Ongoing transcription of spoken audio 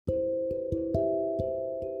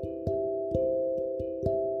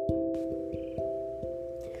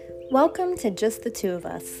Welcome to Just the Two of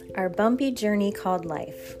Us, our bumpy journey called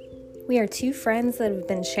life. We are two friends that have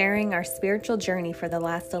been sharing our spiritual journey for the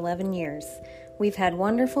last 11 years. We've had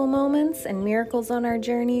wonderful moments and miracles on our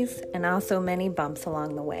journeys, and also many bumps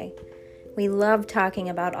along the way. We love talking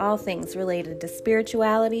about all things related to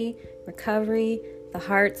spirituality, recovery, the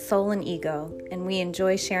heart, soul, and ego, and we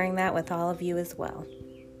enjoy sharing that with all of you as well.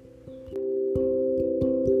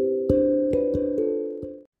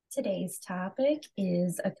 Today's topic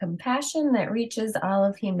is a compassion that reaches all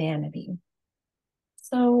of humanity.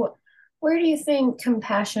 So, where do you think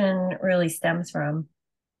compassion really stems from?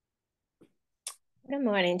 Good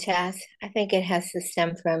morning, Chas. I think it has to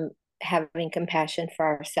stem from having compassion for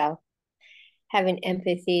ourselves, having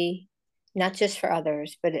empathy, not just for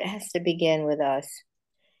others, but it has to begin with us.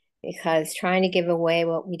 Because trying to give away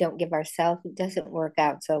what we don't give ourselves, it doesn't work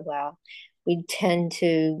out so well. We tend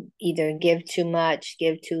to either give too much,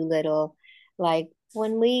 give too little. Like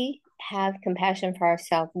when we have compassion for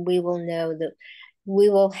ourselves, we will know that we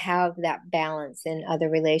will have that balance in other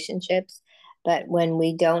relationships. But when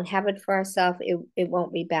we don't have it for ourselves, it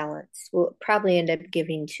won't be balanced. We'll probably end up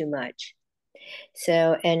giving too much.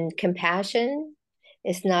 So, and compassion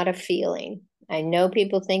is not a feeling. I know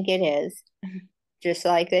people think it is, just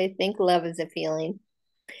like they think love is a feeling.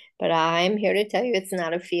 But I'm here to tell you it's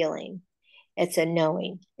not a feeling, it's a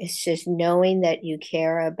knowing. It's just knowing that you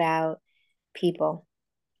care about people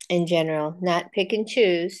in general, not pick and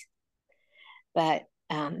choose, but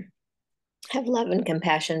have love and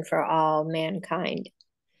compassion for all mankind.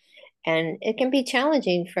 And it can be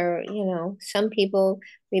challenging for, some people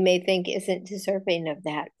we may think isn't deserving of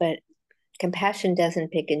that, but compassion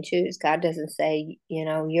doesn't pick and choose. God doesn't say,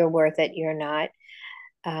 you're worth it, you're not.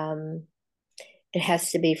 Um, it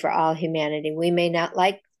has to be for all humanity. We may not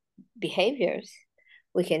like behaviors.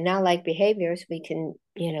 We can not like behaviors. We can,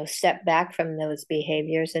 step back from those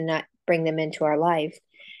behaviors and not bring them into our life.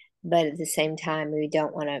 But at the same time, we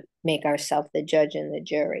don't want to make ourselves the judge and the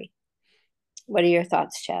jury. What are your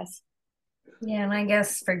thoughts, Chess? Yeah, and I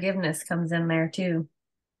guess forgiveness comes in there too.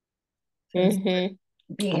 Mm-hmm.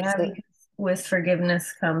 Yeah, because with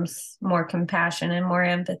forgiveness comes more compassion and more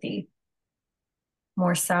empathy,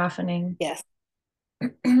 more softening. Yes.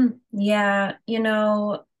 Yeah,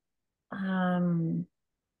 um,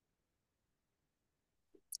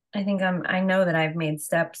 I know that I've made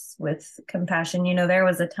steps with compassion. There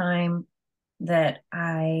was a time that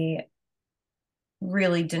I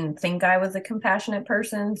really didn't think I was a compassionate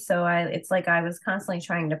person. So it's like I was constantly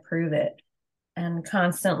trying to prove it and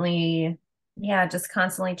constantly, yeah, just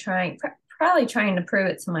constantly probably trying to prove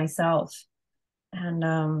it to myself.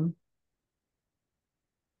 And,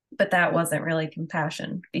 but that wasn't really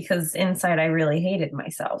compassion because inside I really hated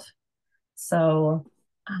myself. So,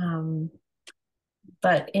 um,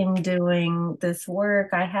 but in doing this work,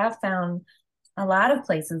 I have found a lot of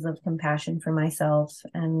places of compassion for myself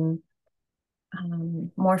and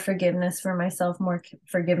more forgiveness for myself, more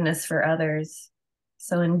forgiveness for others.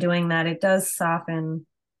 So in doing that, it does soften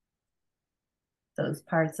those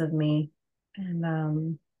parts of me.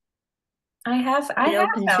 And I It have opens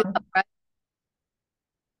you found up, right?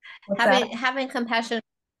 what's that?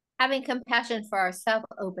 Having compassion for ourselves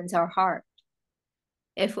opens our heart.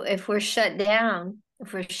 If we're shut down,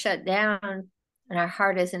 and our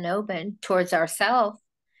heart isn't open towards ourselves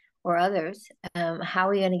or others, how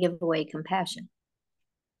are we going to give away compassion?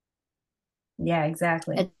 Yeah,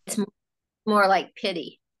 exactly. It's more like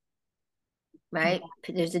pity, right?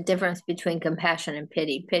 There's a difference between compassion and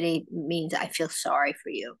pity. Pity means I feel sorry for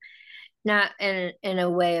you, not in a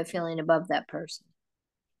way of feeling above that person.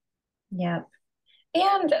 Yeah.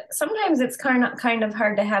 And sometimes it's kind of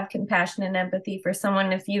hard to have compassion and empathy for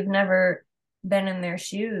someone if you've never been in their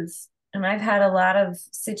shoes. And I've had a lot of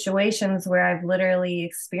situations where I've literally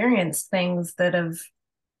experienced things that have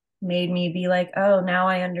made me be like, oh, now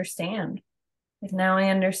I understand. Like now I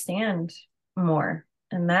understand more.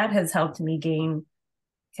 And that has helped me gain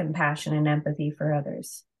compassion and empathy for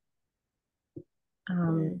others.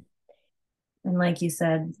 Mm. And like you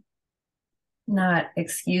said, not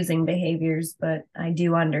excusing behaviors, but I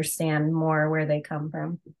do understand more where they come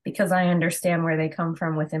from because I understand where they come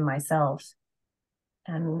from within myself.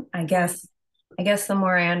 And Right. I guess the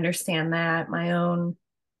more I understand that, my own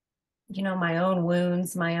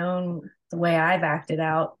wounds, the way I've acted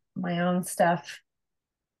out, my own stuff,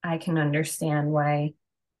 I can understand why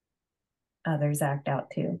others act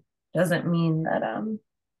out too. Doesn't mean that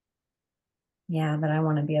yeah, that I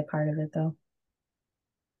want to be a part of it though.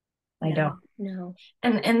 I don't. No,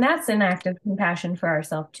 no. And that's an act of compassion for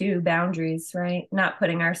ourselves too, boundaries, right? Not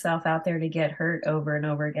putting ourselves out there to get hurt over and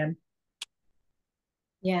over again.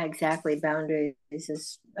 Yeah, exactly. Boundaries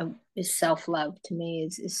is self-love to me,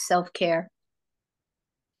 is self-care.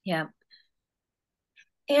 Yeah.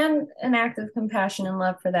 And an act of compassion and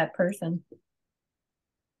love for that person.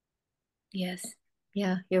 Yes.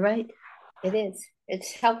 Yeah, you're right. It is.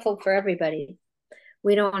 It's helpful for everybody.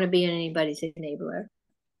 We don't want to be anybody's enabler.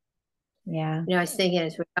 Yeah. I was thinking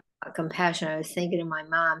as we're talking about compassion, I was thinking of my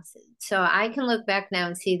mom. So I can look back now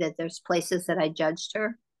and see that there's places that I judged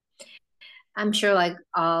her. I'm sure like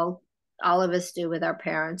all of us do with our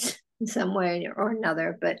parents in some way or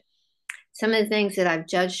another, but some of the things that I've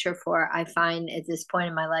judged her for, I find at this point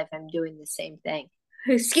in my life, I'm doing the same thing.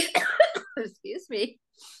 Excuse, excuse me.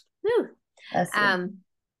 Whew. That's you. Um,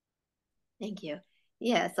 Thank you.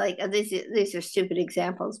 Yes, like these are stupid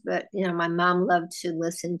examples, but my mom loved to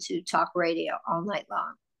listen to talk radio all night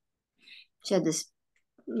long. She had this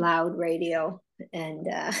loud radio, and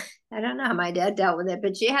I don't know how my dad dealt with it,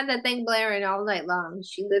 but she had that thing blaring all night long.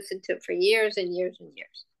 She listened to it for years and years and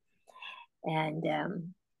years.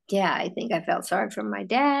 And yeah, I think I felt sorry for my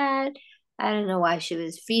dad. I don't know why she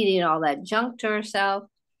was feeding all that junk to herself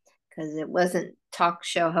because it wasn't talk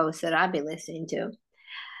show hosts that I'd be listening to.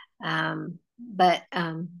 But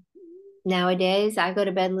nowadays, I go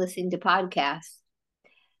to bed listening to podcasts.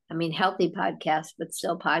 I mean, healthy podcasts, but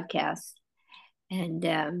still podcasts.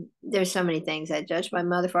 And there's so many things I judged my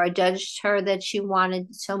mother for. I judged her that she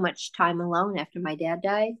wanted so much time alone after my dad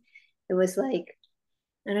died. It was like,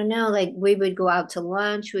 I don't know, like we would go out to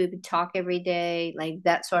lunch, we would talk every day, like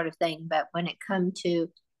that sort of thing. But when it come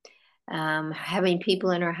to having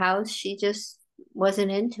people in her house, she just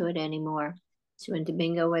wasn't into it anymore. She went to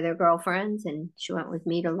bingo with her girlfriends, and she went with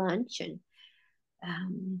me to lunch, and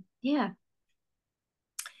yeah.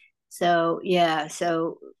 So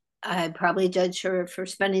I probably judge her for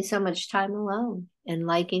spending so much time alone and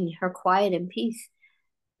liking her quiet and peace.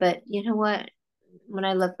 But you know what? When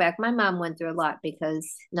I look back, my mom went through a lot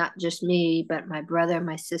because not just me, but my brother,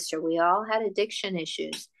 my sister, we all had addiction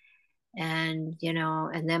issues. And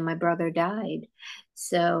then my brother died.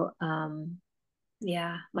 So,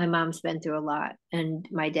 yeah, my mom's been through a lot, and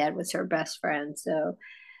my dad was her best friend. So,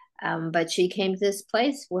 but she came to this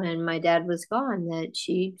place when my dad was gone that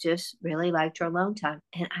she just really liked her alone time.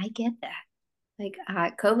 And I get that. Like,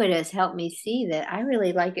 COVID has helped me see that I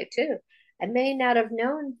really like it too. I may not have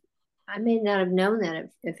known, I may not have known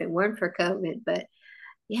that if it weren't for COVID, but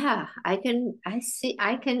yeah, I can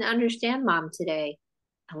understand mom today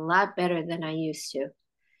a lot better than I used to.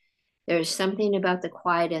 There's something about the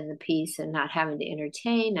quiet and the peace and not having to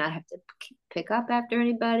entertain, not have to pick up after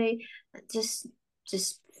anybody, just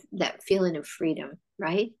just that feeling of freedom,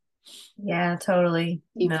 right? Yeah, totally.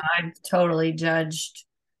 You, No, I've totally judged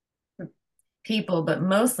people, but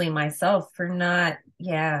mostly myself for not,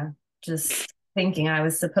 yeah, just thinking I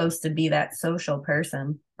was supposed to be that social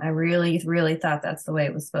person. I really, really thought that's the way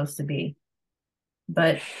it was supposed to be.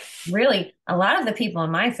 But really, a lot of the people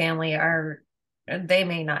in my family are, they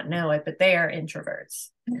may not know it, but they are introverts.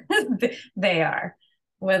 They are.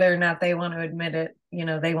 Whether or not they want to admit it,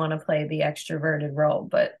 they want to play the extroverted role,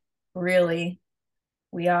 but really,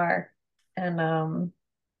 we are. And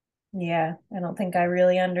yeah, I don't think I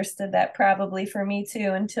really understood that probably for me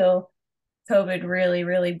too until COVID really,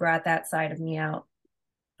 really brought that side of me out.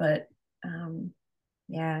 But um,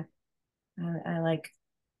 yeah, I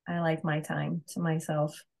like my time to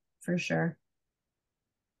myself for sure.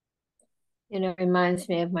 it reminds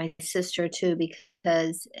me of my sister too,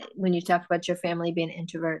 because when you talk about your family being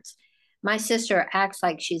introverts, my sister acts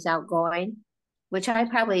like she's outgoing, which I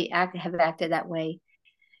probably have acted that way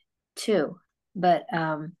too. But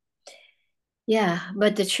yeah,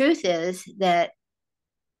 but the truth is that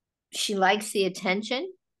she likes the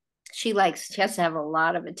attention. She has to have a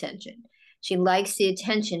lot of attention. She likes the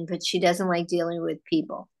attention, but she doesn't like dealing with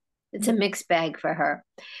people. It's a mixed bag for her.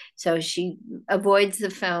 So she avoids the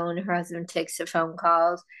phone. Her husband takes the phone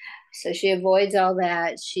calls. So she avoids all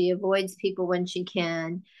that. She avoids people when she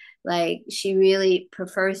can. Like she really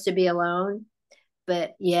prefers to be alone,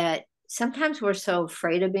 but yet sometimes we're so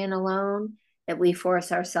afraid of being alone that we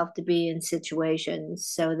force ourselves to be in situations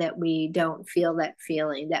so that we don't feel that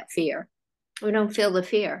feeling, that fear. We don't feel the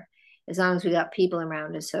fear as long as we got people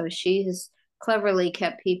around us. So she has cleverly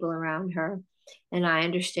kept people around her. And I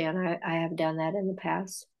understand I have done that in the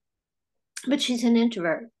past. But she's an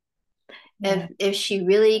introvert. Yeah. If she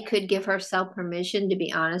really could give herself permission to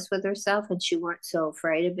be honest with herself and she weren't so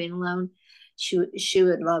afraid of being alone, she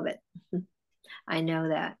would love it. I know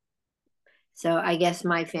that. So I guess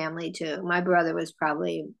my family too. My brother was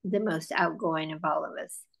probably the most outgoing of all of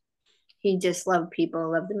us. He just loved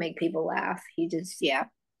people, loved to make people laugh. He just, yeah,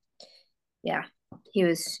 yeah. He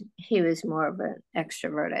was more of an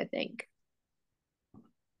extrovert, I think.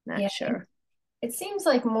 Yeah, Not sure. it seems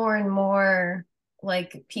like more and more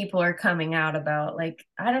like people are coming out about like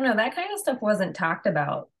I don't know, that kind of stuff wasn't talked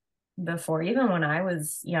about before, even when I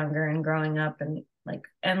was younger and growing up and like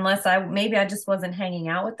unless I maybe I just wasn't hanging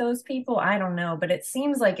out with those people, I don't know, but it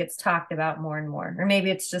seems like it's talked about more and more. Or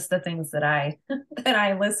maybe it's just the things that I that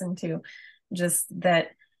I listen to, just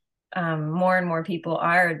that more and more people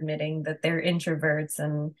are admitting that they're introverts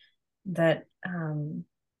and that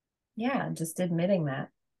yeah, just admitting that.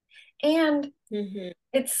 And Hmm.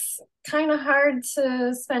 it's kind of hard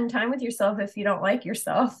to spend time with yourself if you don't like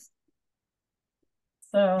yourself.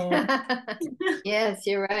 So Yes,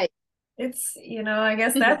 you're right. it's, I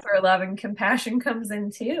guess that's where love and compassion comes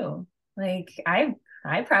in too. Like I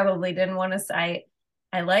probably didn't want to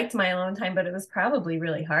I liked my alone time, but it was probably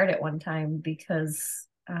really hard at one time because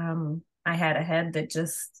I had a head that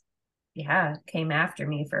just yeah, came after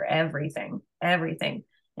me for everything, everything.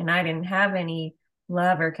 And I didn't have any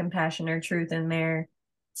love or compassion or truth in there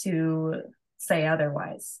to say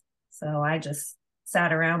otherwise. So I just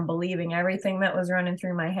sat around believing everything that was running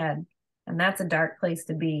through my head. And that's a dark place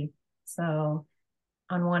to be. So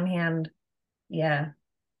on one hand, yeah,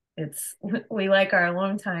 it's we like our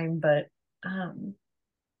alone time, but um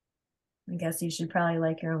I guess you should probably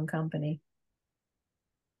like your own company.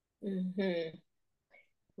 Hmm.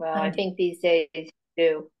 Well, I I think these days you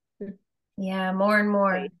do. yeah, more and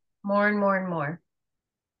more, Right. more and more and more.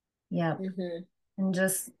 Yep. Hmm. And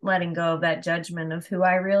just letting go of that judgment of who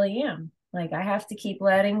I really am. Like I have to keep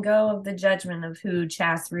letting go of the judgment of who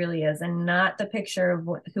Chas really is and not the picture of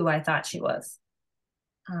who I thought she was.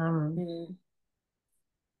 Um, Mm.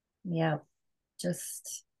 yeah,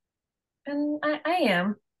 just and I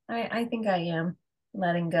am. I think I am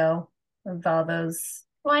letting go of all those.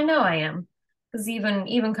 Well, I know I am. Because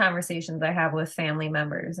even conversations I have with family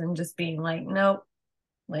members and just being like, nope,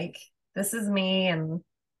 like this is me and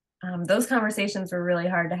those conversations were really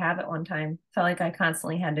hard to have at one time. Felt like I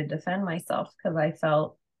constantly had to defend myself because I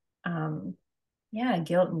felt, um, yeah,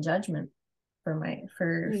 guilt and judgment for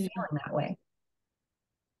Mm. feeling that way.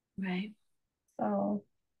 Right. So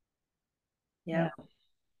yeah, Yeah.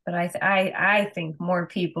 but I think more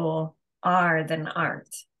people are than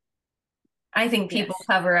aren't. I think people Yes.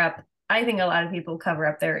 cover up. I think a lot of people cover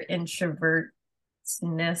up their introvertness,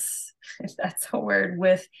 if that's a word,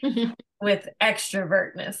 with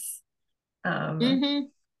extrovertness. Um, Hmm.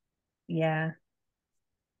 yeah,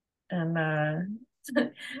 and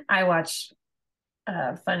I watch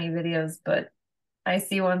funny videos, but I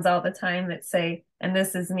see ones all the time that say, and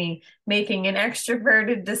this is me making an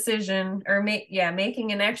extroverted decision or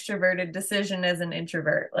making an extroverted decision as an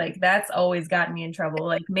introvert. Like that's always gotten me in trouble.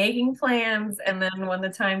 Like making plans and then when the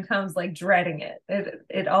time comes, like dreading it.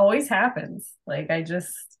 It always happens. Like I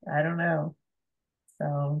don't know.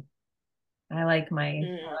 So I Mm.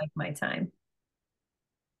 like my time.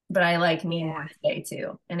 But I like me more Yeah, today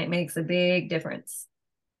too. And it makes a big difference.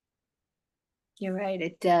 you're right.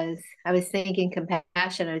 It does. I was thinking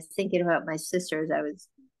compassion. I was thinking about my sisters. I was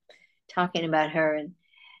talking about her and,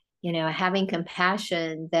 having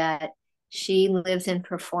compassion that she lives in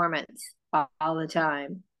performance all the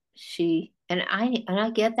time. And I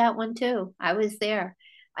get that one too. I was there.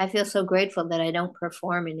 I feel so grateful that I don't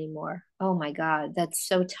perform anymore. Oh my God, that's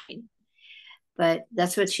so tight. But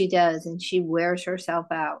that's what she does, and she wears herself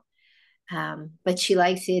out. But she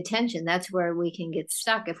likes the attention. That's where we can get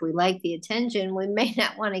stuck. If we like the attention, we may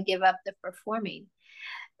not want to give up the performing.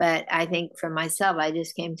 But I think for myself, I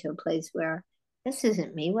just came to a place where this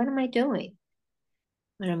isn't me. What am I doing?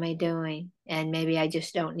 What am I doing? And maybe I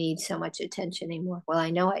just don't need so much attention anymore. Well, I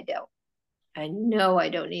know I don't. I know I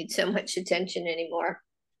don't need so much attention anymore.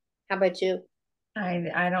 How about you?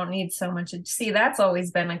 I don't need so much. See, that's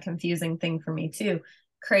always been a confusing thing for me too.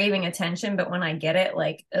 Craving attention, but when I get it,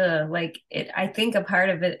 like it, I think a part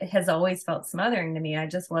of it has always felt smothering to me. I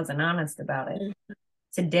just wasn't honest about it. Mm.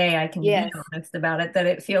 Today I can be Yes. honest about it that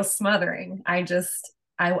it feels smothering. I guess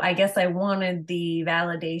I wanted the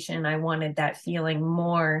validation. I wanted that feeling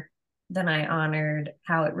more than I honored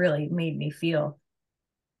how it really made me feel.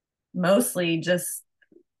 Mostly just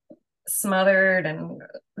smothered and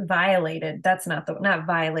violated. That's not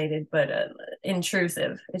violated, but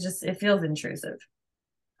intrusive. It feels intrusive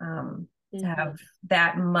to Hmm. have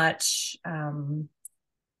that much,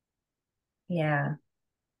 yeah,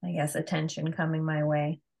 I guess attention coming my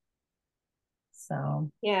way. So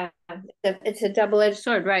Yeah. It's a double-edged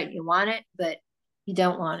sword, right? You want it, but you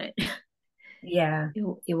don't want it. yeah,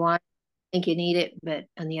 You want, think you need it, but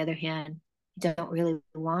on the other hand, you don't really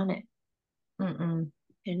want it. mm-mm.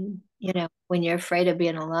 And, when you're afraid of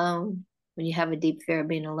being alone, when you have a deep fear of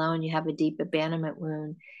being alone, you have a deep abandonment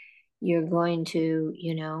wound, you're going to,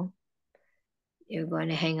 you're going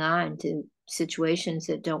to hang on to situations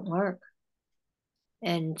that don't work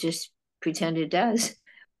and just pretend it does.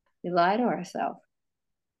 We lie to ourselves.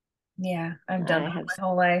 Yeah, I've done I that have, my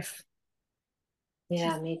whole life. yeah,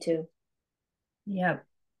 Just, me too. yep,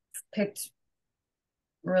 picked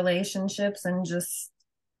relationships and just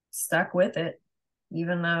stuck with it,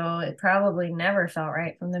 even though it probably never felt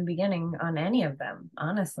right from the beginning on any of them,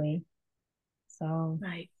 honestly. So,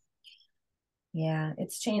 Right. yeah,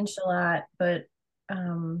 it's changed a lot,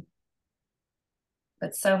 um,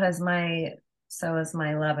 but so has my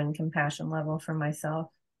love and compassion level for myself.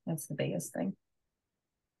 That's the biggest thing.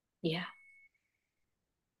 Yeah.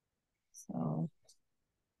 So,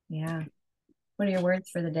 yeah. What are your words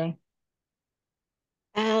for the day?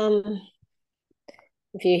 Um,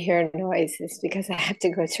 if you hear noise, it's because I have to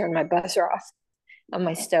go turn my buzzer off on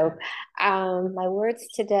my stove. My words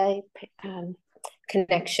today,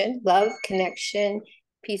 connection, love, connection,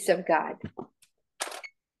 peace of God.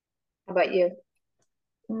 How about you?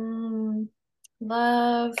 Mm,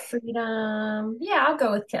 love, freedom. Yeah, I'll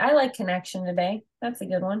go with, I like connection today. That's a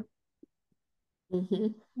good one. Mm-hmm.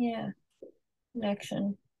 Yeah,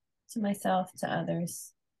 connection to myself, to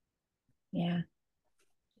others. Yeah.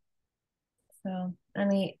 So,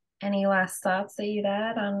 any last thoughts that you'd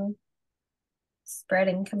add on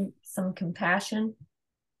spreading some compassion?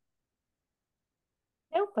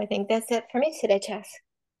 Nope, I think that's it for me today, Jess.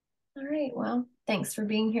 All right. Well, thanks for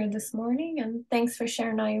being here this morning and thanks for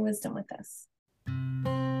sharing all your wisdom with us.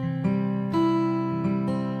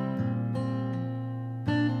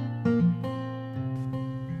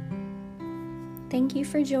 Thank you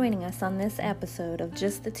for joining us on this episode of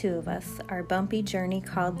Just the Two of Us, our bumpy journey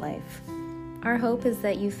called life. Our hope is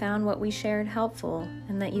that you found what we shared helpful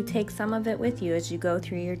and that you take some of it with you as you go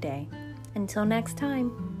through your day. Until next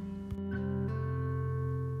time.